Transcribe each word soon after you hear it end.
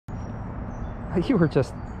You were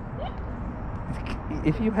just...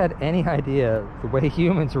 If you had any idea the way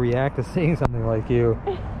humans react to seeing something like you,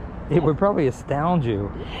 it would probably astound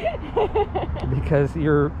you. Because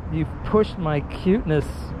you've pushed my cuteness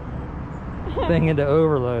thing into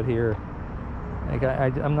overload here. Like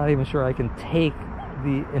I'm not even sure I can take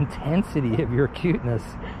the intensity of your cuteness.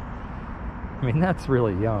 I mean, that's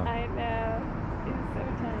really young. I know. It's so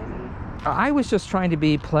tiny. I was just trying to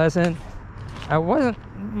be pleasant.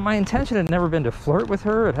 My intention had never been to flirt with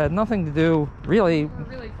her. It had nothing to do, really. We're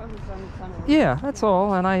really focused on the tunnel. Yeah, that's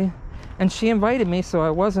all. And she invited me, so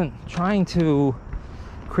I wasn't trying to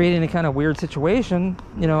create any kind of weird situation.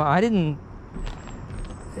 You know, I didn't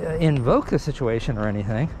invoke the situation or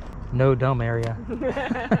anything. No dumb area.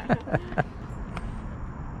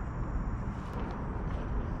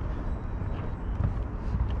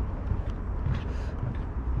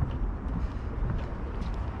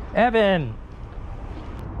 Evan!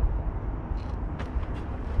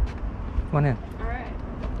 Come on in. All right.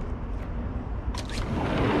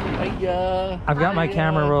 I've got my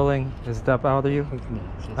camera rolling. Does that bother you? No,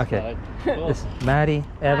 Okay. Cool. This is Maddie,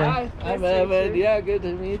 Evan. Hi, I'm Evan. Yeah, good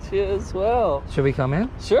to meet you as well. Should we come in?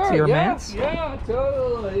 Sure. See your yeah, mats? yeah,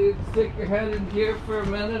 totally. You can stick your head in here for a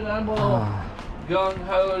minute. I'm all gung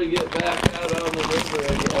ho to get back out on the river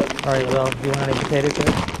again. All right. Well, do you want any potato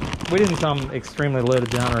chips? We didn't come extremely loaded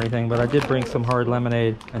down or anything, but I did bring some hard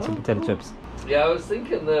lemonade and some potato chips. Yeah, I was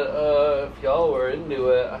thinking that if y'all were into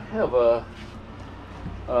it, I have a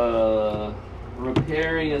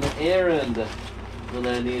repairing an errand that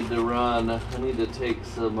I need to run. I need to take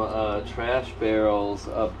some trash barrels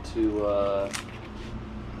up to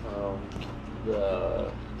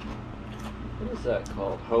the, what is that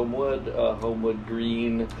called? Homewood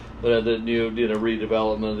Green. But did a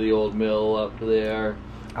redevelopment of the old mill up there.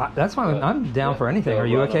 That's fine. I'm down for anything. Are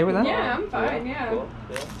you okay with that? Yeah, I'm fine, yeah. Cool.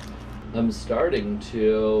 Yeah. I'm starting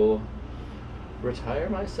to retire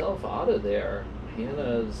myself out of there.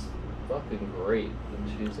 Hannah's fucking great,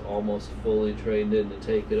 and she's almost fully trained in to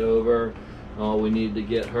take it over. All we need to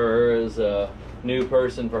get her is a new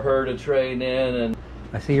person for her to train in. And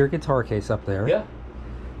I see your guitar case up there. yeah.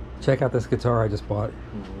 Check out this guitar I just bought.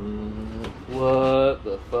 What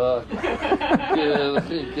the fuck?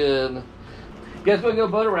 Good. You guys want to go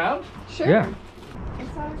boat around? Sure. Yeah. I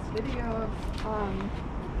saw this video of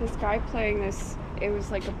this guy playing this. It was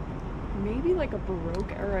like maybe like a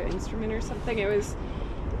Baroque era instrument or something. It was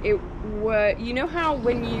you know how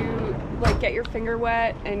when you like get your finger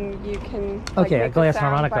wet and you can like, Okay, a make glass the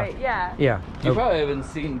sound harmonica. yeah. Yeah. You probably haven't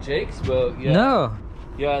seen Jake's boat yet. No.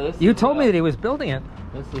 Yeah, You told me that he was building it.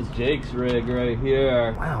 This is Jake's rig right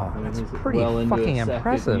here. Wow, that's He's pretty into fucking his second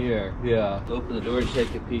impressive. year. Yeah. Open the door and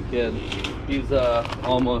take a peek in. He's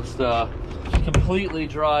almost completely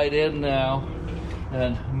dried in now,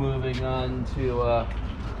 and moving on to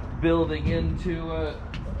building into it,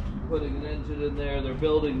 putting an engine in there. They're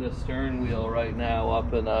building the stern wheel right now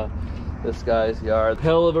up in this guy's yard.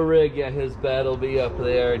 Hell of a rig. Yeah, his bed will be up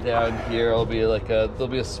there. Down here will be like there'll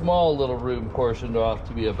be a small little room portioned off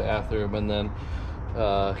to be a bathroom, and then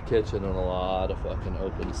kitchen and a lot of fucking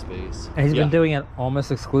open space. And he's been doing it almost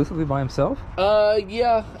exclusively by himself?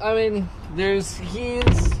 Yeah, I mean,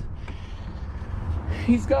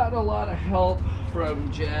 he's gotten a lot of help from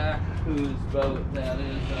Jack, whose boat that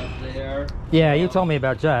is up there. Yeah, you told me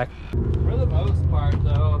about Jack. For the most part,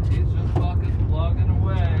 though, he's just fucking plugging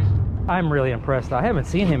away. I'm really impressed. I haven't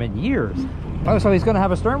seen him in years. Oh, so he's going to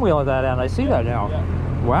have a stern wheel at that end. I see that now.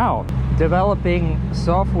 Yeah. Wow. Developing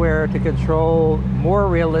software to control more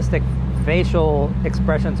realistic facial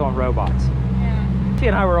expressions on robots. Yeah. She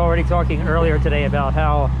and I were already talking earlier today about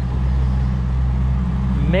how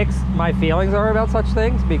mixed my feelings are about such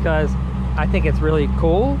things, because I think it's really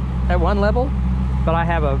cool at one level, but I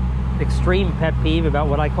have a extreme pet peeve about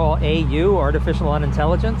what I call AU, artificial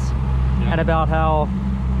unintelligence, and about how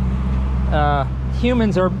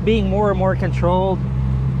humans are being more and more controlled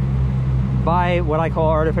by what I call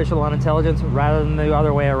artificial unintelligence rather than the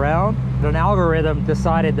other way around. An algorithm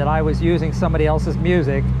decided that I was using somebody else's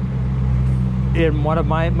music in one of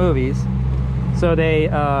my movies, so they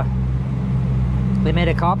made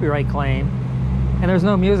a copyright claim, and there's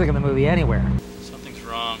no music in the movie anywhere. Something's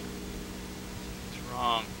wrong. It's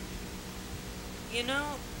wrong. You know,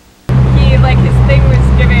 his thing was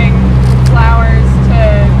giving flowers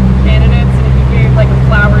to candidates, and he gave like a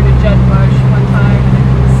flower to Jed Bush one time, and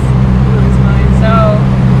it was fine. So,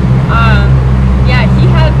 yeah, I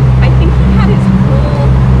think he had his whole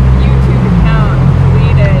YouTube account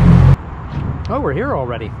deleted. Oh, we're here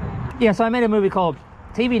already. Yeah, so I made a movie called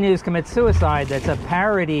TV News Commits Suicide that's a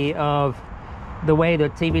parody of the way the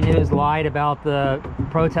TV news lied about the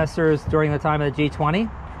protesters during the time of the G20.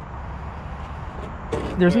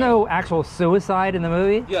 There's no actual suicide in the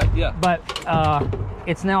movie. Yeah. But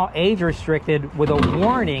it's now age restricted with a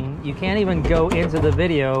warning. You can't even go into the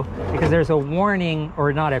video because there's a warning,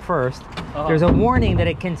 or not at first. There's a warning that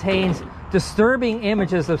it contains disturbing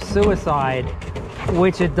images of suicide,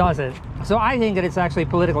 which it doesn't. So I think that it's actually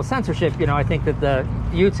political censorship. You know, I think that the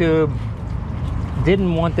YouTube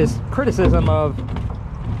didn't want this criticism of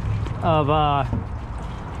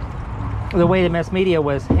the way the mass media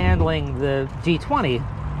was handling the G20.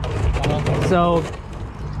 So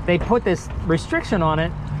they put this restriction on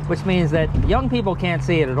it, which means that young people can't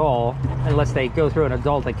see it at all unless they go through an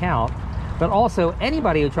adult account. But also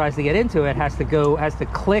anybody who tries to get into it has to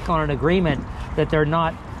click on an agreement that they're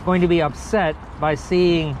not going to be upset by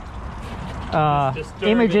seeing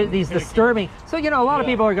images, these disturbing. So, you know, a lot of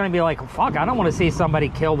people are going to be like, fuck, I don't want to see somebody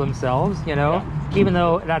kill themselves, you know, even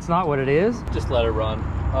though that's not what it is. Just let it run.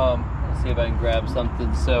 Let's see if I can grab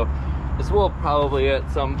something. So this will probably at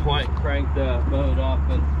some point crank the boat up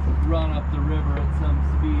and run up the river at some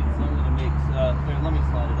speed. So I'm going to make, here, let me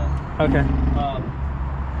slide it up. Okay.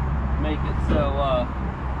 Make it so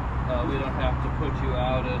we don't have to put you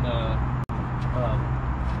out and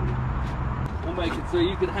we'll make it so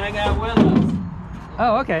you can hang out with us.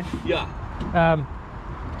 Oh, okay. Yeah.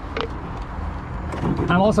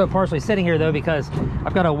 I'm also partially sitting here though because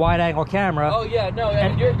I've got a wide-angle camera. Oh yeah, no,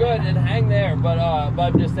 and you're good, and hang there. But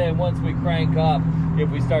I'm just saying, once we crank up, if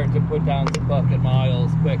we start to put down some fucking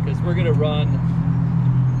miles quick, because we're gonna run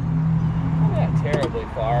not terribly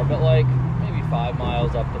far, but like maybe 5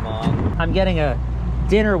 miles up the Mon. I'm getting a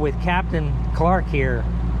dinner with Captain Clark here.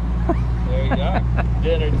 There you go.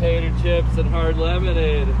 Dinner, tater chips, and hard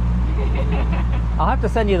lemonade. I'll have to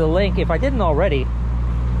send you the link, if I didn't already,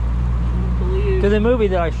 to the movie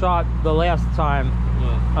that I shot the last time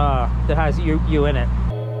that has you in it.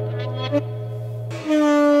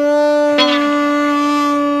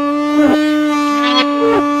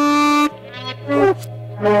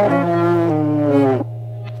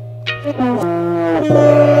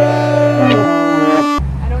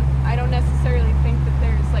 I don't necessarily think that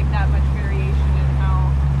there's like that much variation in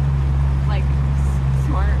how like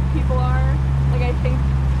smart people are. Like I think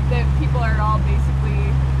that people are all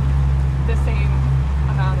basically the same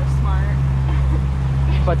amount of smart.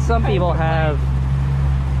 But some people have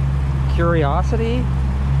curiosity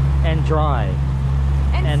and drive.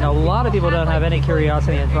 And a lot of people don't have any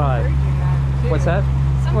curiosity and drive. What's that?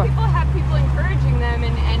 Some people have people encouraging them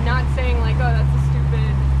and not saying like, oh, that's a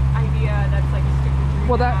stupid idea, that's like a stupid dream.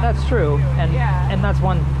 Well, that's true. And that's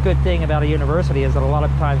one good thing about a university, is that a lot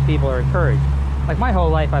of times people are encouraged. Like my whole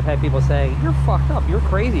life I've had people say, you're fucked up, you're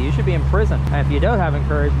crazy, you should be in prison. And if you don't have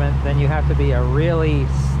encouragement, then you have to be a really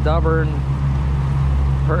stubborn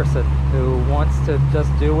person who wants to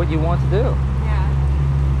just do what you want to do. Yeah.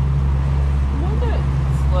 One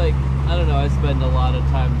that's like, I don't know, I spend a lot of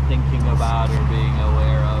time thinking about or being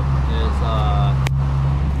aware of is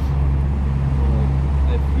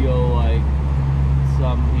I feel like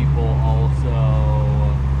some people also,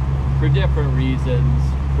 for different reasons,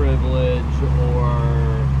 privilege or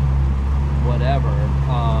whatever,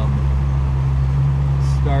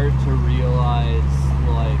 start to realize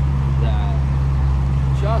like that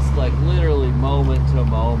just like literally moment to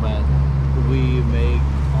moment we make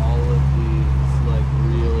all of these like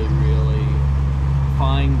really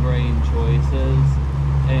fine-grained choices,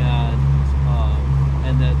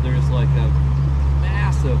 and that there's like a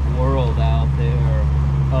massive world out there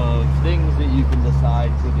of things that you can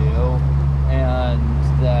decide to do, and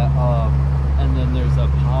that and then there's a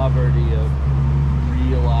poverty of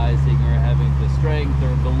realizing or having the strength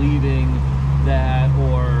or believing that,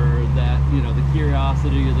 or that, you know, the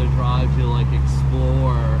curiosity or the drive to like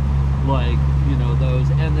explore, like, you know, those,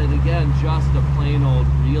 and then again just to plain old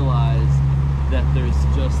realize that there's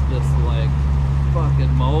just this like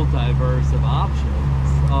fucking multiverse of options.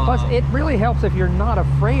 Plus, it really helps if you're not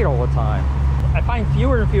afraid all the time. I find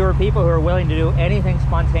fewer and fewer people who are willing to do anything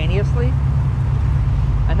spontaneously,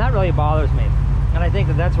 and that really bothers me. And I think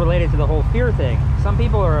that that's related to the whole fear thing. Some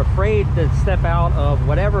people are afraid to step out of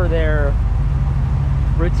whatever their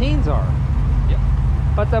routines are. Yep.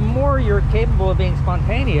 But the more you're capable of being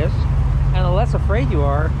spontaneous, and the less afraid you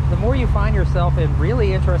are, the more you find yourself in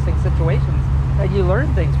really interesting situations that you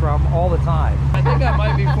learn things from all the time. I think I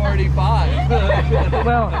might be 45.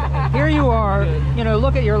 Well, here you are, you know,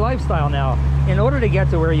 look at your lifestyle now. In order to get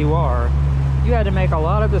to where you are, you had to make a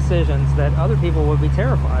lot of decisions that other people would be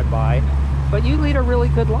terrified by. But you lead a really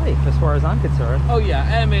good life, as far as I'm concerned. Oh yeah,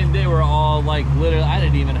 I mean they were all like literally. I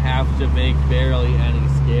didn't even have to make barely any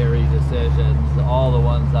scary decisions. All the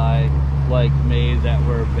ones I like made that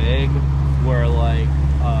were big were like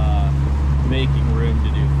making room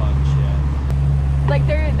to do fun shit. Like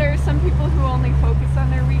there are some people who only focus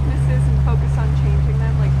on their weaknesses and focus on changing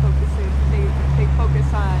them. Like they focus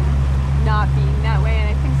on not being that way.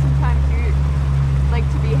 And I think sometimes you like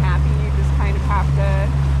to be happy. You just kind of have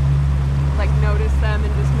to like notice them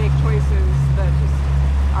and just make choices that just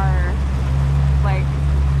are like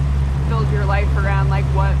build your life around like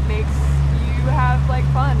what makes you have like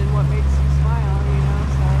fun and what makes you smile, you know.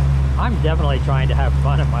 So I'm definitely trying to have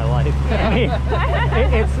fun in my life. Yeah. I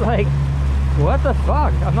mean, it's like, what the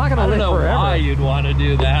fuck? I'm not gonna live I don't know forever. why you'd want to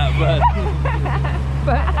do that, but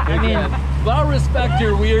But I mean, but I'll respect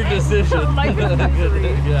your weird decision. Life is misery.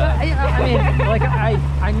 Yeah. I mean, like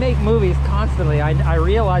I make movies constantly. I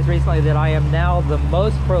realized recently that I am now the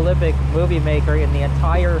most prolific movie maker in the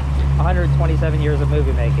entire 127 years of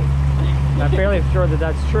movie making. And I'm fairly sure that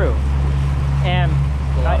that's true. And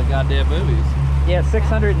A lot of goddamn movies. yeah,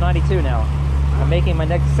 692 now. I'm making my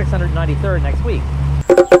next 693rd next week.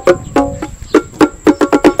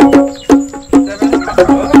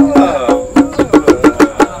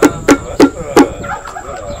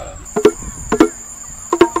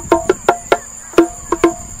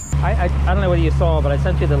 I don't know whether you saw, but I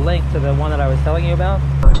sent you the link to the one that I was telling you about.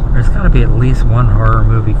 There's got to be at least one horror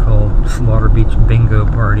movie called Slaughter Beach Bingo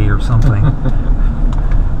Party or something.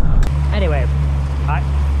 Anyway,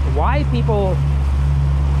 why people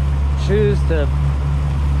choose to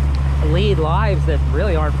lead lives that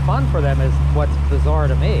really aren't fun for them is what's bizarre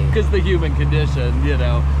to me. Because the human condition, you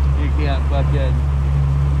know, you can't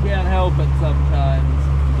help it sometimes,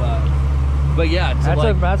 but yeah,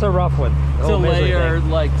 That's a rough one. The to whole misery layer,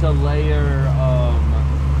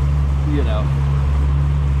 you know,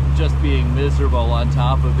 just being miserable on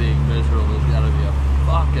top of being miserable has got to be a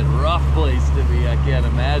fucking rough place to be. I can't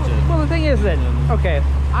imagine. Well, the thing is that, okay,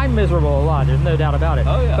 I'm miserable a lot, there's no doubt about it.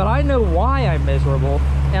 Oh, yeah. But I know why I'm miserable,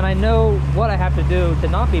 and I know what I have to do to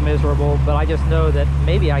not be miserable, but I just know that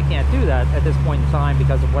maybe I can't do that at this point in time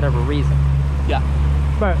because of whatever reason. Yeah.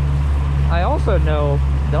 But I also know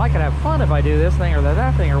that I can have fun if I do this thing or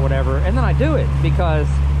that thing or whatever, and then I do it because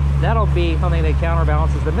that'll be something that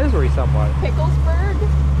counterbalances the misery somewhat. Picklesburg?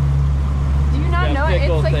 Do you not know it?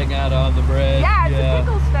 Pickle It's like thing out on the bridge. yeah, it's a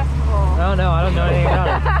pickles festival. Oh no, I don't know anything about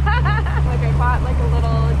it. Like I bought like a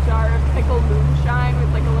little jar of pickle moonshine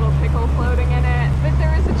with like a little pickle floating in it, but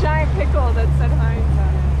there was a giant pickle that said Heinz on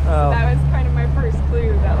it. Oh. So that was kind of my first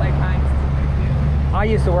clue that like Heinz is a big deal. I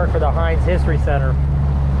used to work for the Heinz History Center,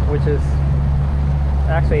 which is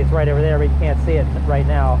actually it's right over there, but you can't see it right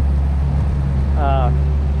now.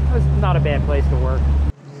 It was not a bad place to work.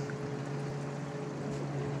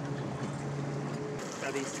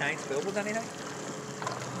 Are these tanks filled with anything?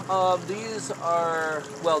 These are,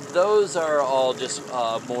 well, those are all just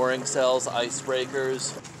mooring cells,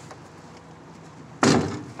 icebreakers.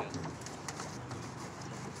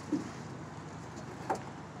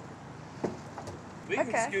 We can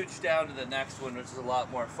scooch down to the next one, which is a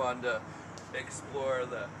lot more fun to explore.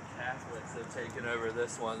 The Catholics have taken over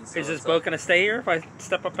this one. So Is this boat going to stay here if I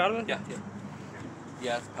step up out of it? Yeah.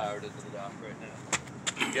 Yeah, it's powered into the dock right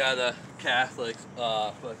now. Yeah, the Catholic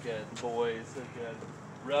fucking boys again.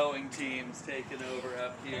 Rowing teams taking over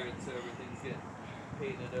up here, and so everything's getting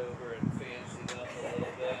painted over and fancied up a little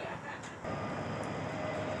bit.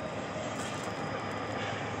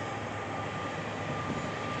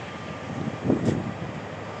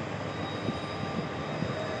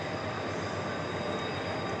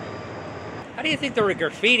 How do you think the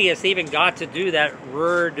graffitiists even got to do that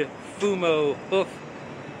word fumo hoof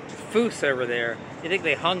foos over there? You think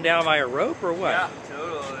they hung down by a rope or what? Yeah,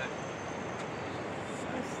 totally.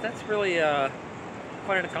 That's really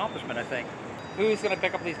quite an accomplishment, I think. Who's going to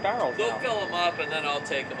pick up these barrels They'll now? fill them up and then I'll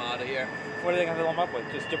take them out of here. What are they going to fill them up with?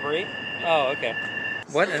 Just debris? Oh, okay.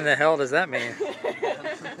 What in the hell does that mean?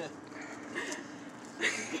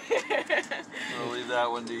 I'll leave that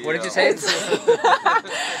one to you. What did you say?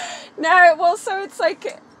 No, well, so it's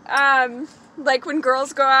like when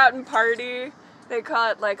girls go out and party, they call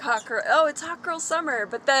it like hot girl. Oh, it's hot girl summer.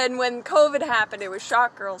 But then when COVID happened, it was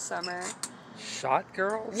shot girl summer. Shot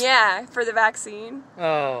girls? Yeah, for the vaccine.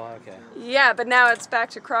 Oh, okay. Yeah, but now it's back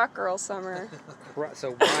to croc girl summer.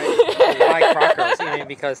 So why croc girls? You mean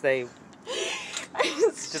because they...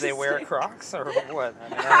 Do they wear Crocs or what?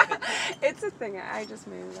 I mean, it's a thing. I just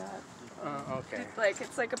made it up. Okay.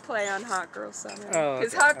 It's like a play on hot girl summer. Oh,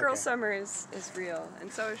 Because okay, hot girl okay. summer is real,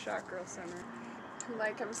 and so is shot girl summer.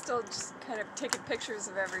 Like, I'm still just kind of taking pictures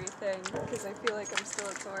of everything because I feel like I'm still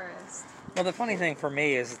a tourist. Well, the funny thing for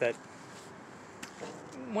me is that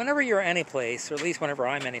whenever you're any place, or at least whenever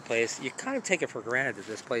I'm any place, you kind of take it for granted that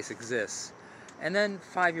this place exists. And then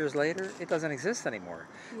 5 years later, it doesn't exist anymore.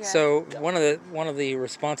 Yeah. So one of the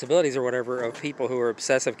responsibilities or whatever of people who are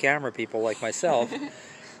obsessive camera people like myself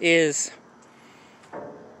is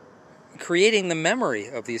creating the memory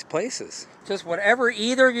of these places. Just whatever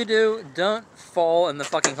either of you do, don't fall in the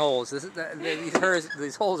fucking holes.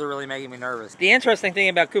 These holes are really making me nervous. The interesting thing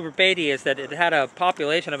about Cooper Pedy is that it had a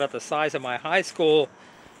population about the size of my high school,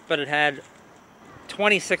 but it had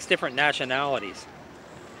 26 different nationalities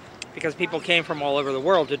because people came from all over the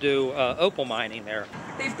world to do opal mining there.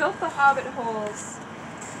 They built the hobbit holes,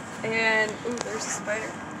 and ooh, there's a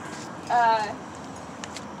spider.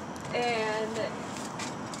 And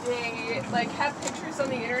they like have pictures on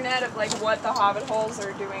the internet of like what the hobbit holes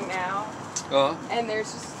are doing now. And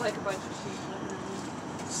there's just like a bunch of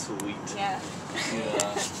sheep. Sweet. Yeah.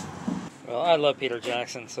 Yeah. Well, I love Peter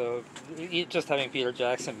Jackson, so just having Peter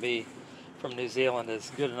Jackson be from New Zealand is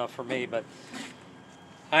good enough for me. But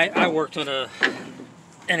I worked on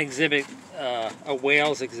an exhibit, a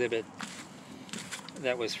whales exhibit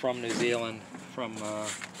that was from New Zealand, from a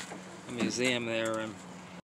museum there, and